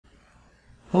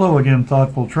Hello again,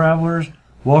 thoughtful travelers.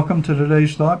 Welcome to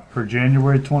today's thought for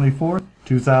January 24th,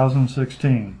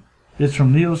 2016. It's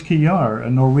from Nils Kjaer, a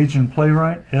Norwegian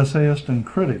playwright, essayist, and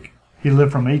critic. He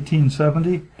lived from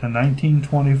 1870 to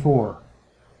 1924.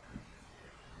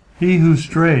 He who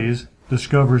strays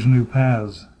discovers new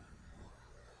paths.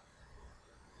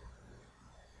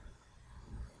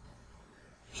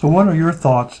 So what are your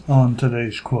thoughts on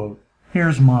today's quote?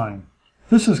 Here's mine.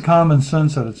 This is common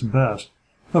sense at its best.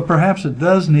 But perhaps it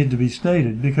does need to be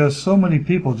stated because so many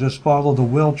people just follow the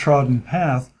well-trodden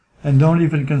path and don't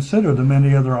even consider the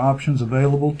many other options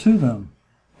available to them.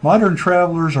 Modern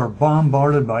travelers are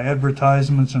bombarded by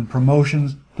advertisements and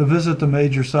promotions to visit the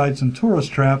major sites and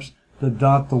tourist traps that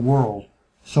dot the world.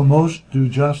 So most do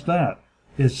just that.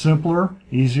 It's simpler,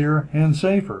 easier, and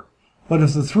safer. But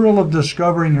if the thrill of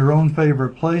discovering your own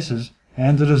favorite places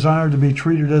and the desire to be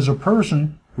treated as a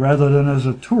person rather than as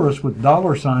a tourist with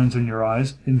dollar signs in your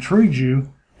eyes intrigues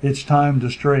you, it's time to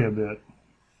stray a bit.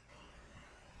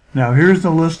 Now here's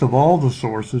the list of all the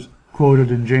sources quoted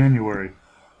in January.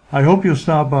 I hope you'll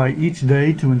stop by each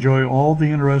day to enjoy all the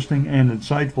interesting and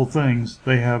insightful things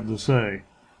they have to say.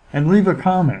 And leave a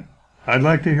comment. I'd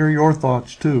like to hear your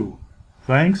thoughts too.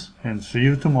 Thanks, and see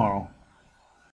you tomorrow.